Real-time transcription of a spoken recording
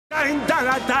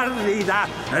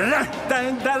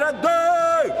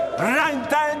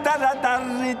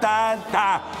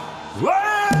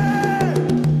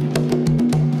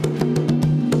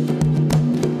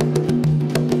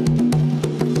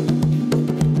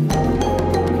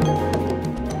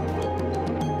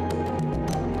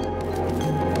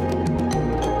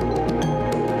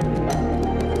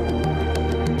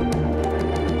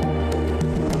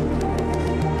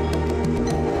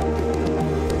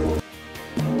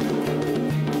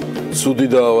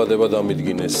Სუდი დაავადება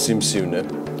დამიდგინეს სიმსივნე.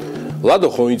 ლადო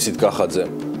ხო იცით კახაძე.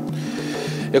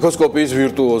 ეკოსკოპიის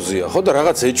ვირტუოზია, ხო და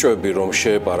რაღაც ეჭვები რომ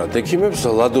შეეპარათ ექიმებს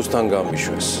ლადოსთან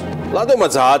გამიშვეს.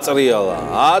 ლადომაც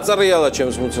აწრიალა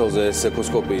ჩემს მუცელზე ეს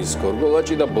ეკოსკოპიის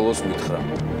გორგოლაჭი და ბოლოს მითხრა.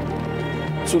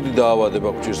 სუდი დაავადება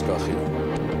გჭირს კახი.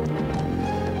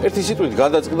 ერთი სიტყვით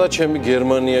გადაწყდა ჩემი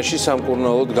გერმანიაში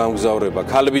სამკურნალოდ გამგზავრება.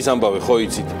 ქალების ამბავი ხო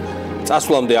იცით.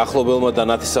 წასვლამდე ახლობელმა და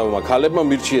ნათესავმა ქალებმა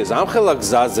მირჩიეს ამხელა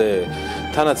გზაზე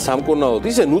თანაც სამკურნალოდ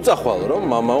ისე ნუწახვალ რომ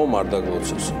მამაო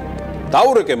მარდაგლოცოს.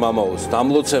 დაურეკე მამაოს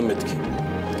დამლოცე მეთქი.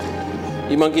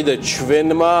 იმან კიდე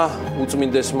ჩვენმა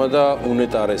უწმინდესმა და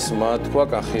უნეტარესმა თქვა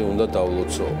კახი უნდა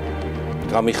დავლოცო.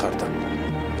 გამიხარდა.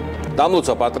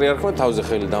 დამლოცა პატრიარქმა თავზე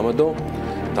ხელი დამადო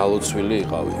დალოცვილი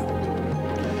იყავია.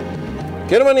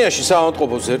 გერმანიაში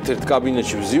საავადმყოფოს ერთ-ერთ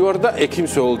კაბინეტში ვზივარ და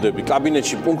ექიმს ველოდები.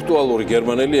 კაბინეტში პუნქტუალური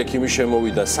გერმანელი ექიმი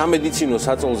შემოვიდა. სამედიცინო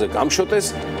საწოლზე გამშოტეს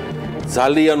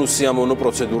ძალიან უსიამოვნო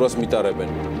პროცედურას მიტარებენ.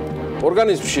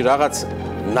 ორგანიზმში რაღაც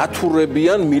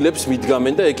ნათურებიან მილებს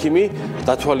მიდგამენ და ექიმი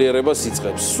დათვალიერებას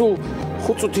იწყებს. სულ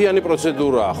 5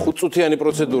 წუთიანი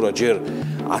პროცედურა ჯერ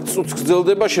 10 წუთს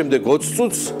გრძელდება, შემდეგ 20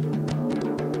 წუთს.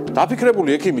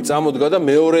 დაფიქრებული ექიმი წამოდგა და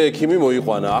მეორე ექიმი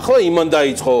მოიყვანა. ახლა იმან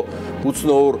დაიწყო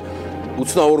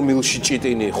უცნაურ მილში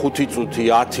ჭიტინი 5 წუთი,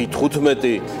 10,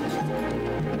 15.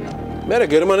 მერე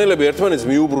გერმანელები ერთმანეთს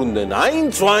მიუბრუნდნენ.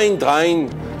 Ein, zwei, drei.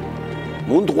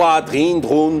 Mundwa, drin,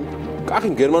 drun.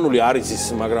 კახი გერმანული არის ის,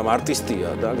 მაგრამ არტისტია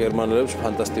და გერმანელებს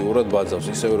ფანტასტიკურად ბაძავს,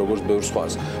 ისევე როგორც ბევრ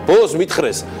სხვას. ბოლოს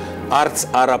მითხრეს, არც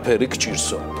არაფერი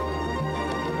გჭირსო.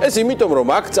 ეს იმიტომ რომ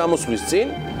აქ წამოსვლის წინ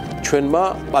ჩვენმა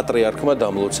პატრიარქმა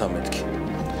დამლოცა მეთქი.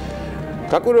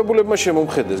 გაკვირვებულებმა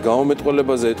შემომხედეს,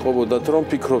 გამომეტყველებაზე ეტყობოდათ, რომ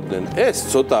ფიქრობდნენ, ეს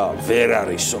ცოტა ვერ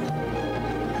არისო.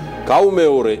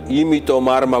 გაუმეორე, იმიტომ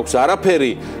არ მაქვს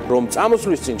არაფერი, რომ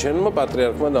წამოსვლის წინ ჩვენმა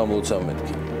პატრიარქმა დამლოცა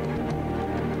მეთქი.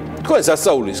 თქვენ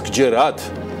სასწაულის გჯერათ?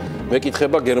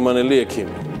 მეკითხება გერმანელი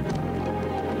ექიმი.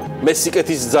 მე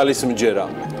სიკეთის ძალის მჯერა,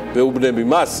 ვეუბნები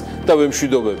მას და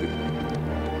ვემშვიდობები.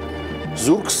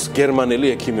 ზურგს გერმანელი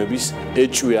ექიმების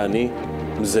ეჭვიანი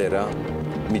მზერა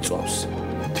მიწვავს.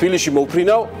 თბილისში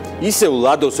მოვფრინავ, ისევ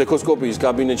ლადოს ეკოსკოპიის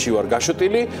კაბინეტში ვარ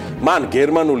გაშოტილი, მან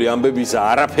გერმანული ამბების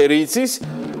არაფერი იცის,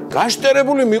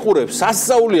 გაშტერებული მიყურებს,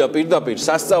 სასწაულია პირდაპირ,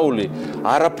 სასწაული,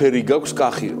 არაფერი გაქვს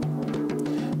კახიო.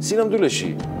 სინამდვილეში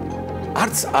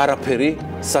არც არაფერი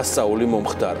სასწაული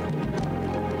მომხდარა.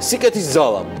 სიკეთის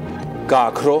ძალამ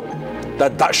გააქრო და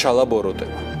დაშალა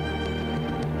ბოროტება.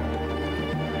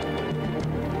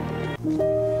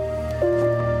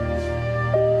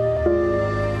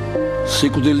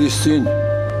 სიკვდილის წინ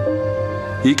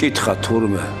იკითხა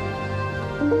თურმე.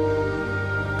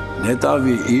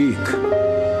 ნეტავი იქ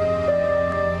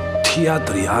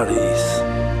თეატრი არის.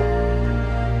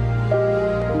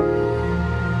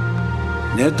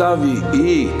 ნეტავი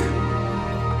იქ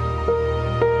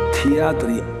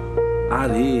თეატრი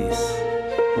არის.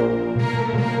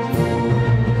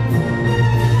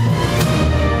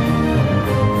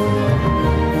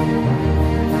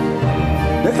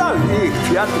 ნეტავი იქ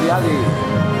თეატრი არის.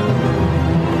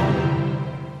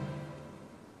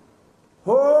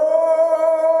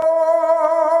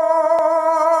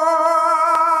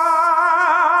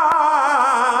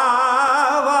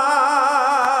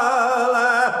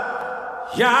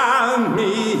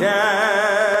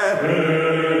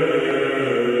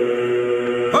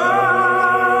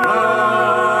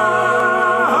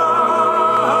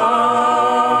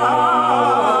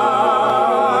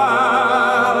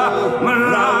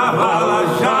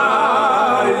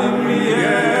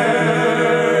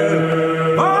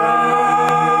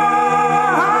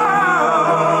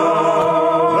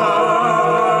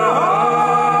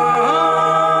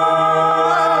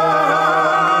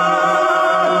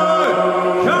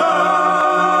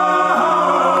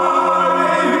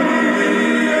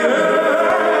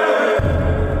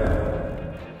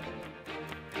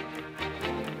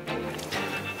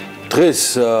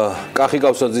 დღეს კახი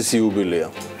კავსაძის იუბილეა.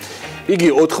 იგი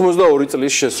 82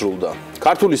 წლის შესრულდა.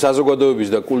 ქართული საზოგადოების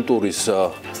და კულტურის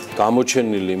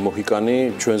გამოჩენილი მოჰიკანი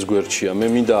ჩვენს გვერდშია. მე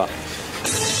მინდა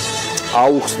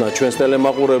ავუხსნა ჩვენს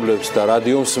ტელემაყურებლებს და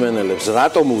რადიო მსმენელებს,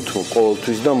 რატომ ვუთმობ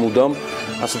ყოველთვის და მუდამ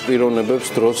ასეთ პიროვნებებს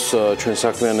დროს ჩვენ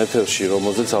საქმიან ეთერში,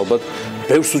 რომელზეც ალბათ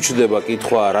ბევრს უჩდება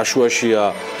კითხვა, რა შუაშია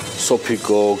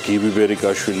სოფიკო, გივი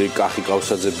ბერიკაშვილი, კახი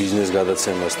კავსაძე ბიზნეს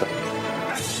გადაცემასთან.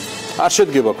 არ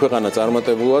შედგება ქვეყანა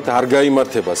წარმატებულად, არ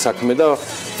გაიმართება საქმე და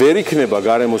ვერ იქნება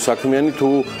გარემო საქმიანი თუ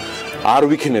არ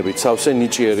ვიქნებით სავსე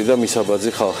ნიჭიერი და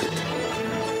მისაბაძი ხალხით.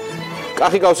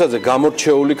 კახი კავსაძე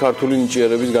გამორჩეული ქართული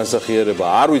ნიჭიერების განსახიერება.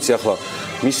 არ ვიცი ახლა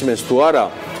მისმენს თუ არა.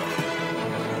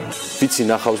 ვიცი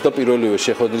ნახავს და პირველივე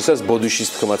შეხვედრისას ბოდიშის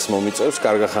თქმაც მომიწევს,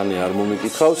 კარგახანი არ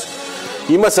მომიკითხავს.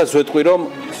 იმასაც ვეტყვი, რომ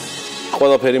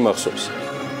ყველაფერი მახსოვს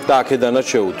და აქედანაც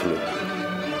შეუთვლი.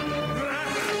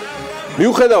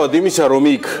 მიუხედავად იმისა, რომ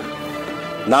იქ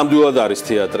ნამდვილად არის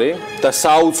თეატრი და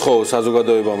საუცხოო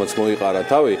საზოგადოებამაც მოიყარა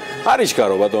თავი, არ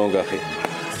იშკარო ბატონო გახი.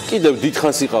 კიდევ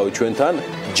დიდხანს იყავი ჩვენთან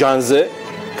ჯანზე,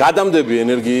 გადამდები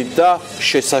ენერგიით და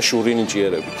შესაშური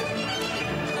ნიჭიერებით.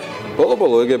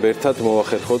 ბოლო-ბოლო ეგებ ერთად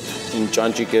მოვახერხოთ იმ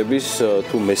ჭანჭიკების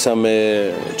თუ მესამე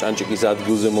ჭანჭიკის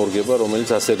ადგილზე მორგება, რომელიც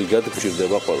ასე რიგად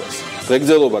გვჭირდება ყველას.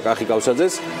 გეგრძელობა კახი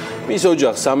კავსაძეს, მის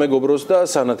ოჯახს, სამეგობროს და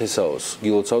სანათესაოს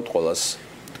გილოცავთ ყველას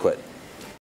თქვენ.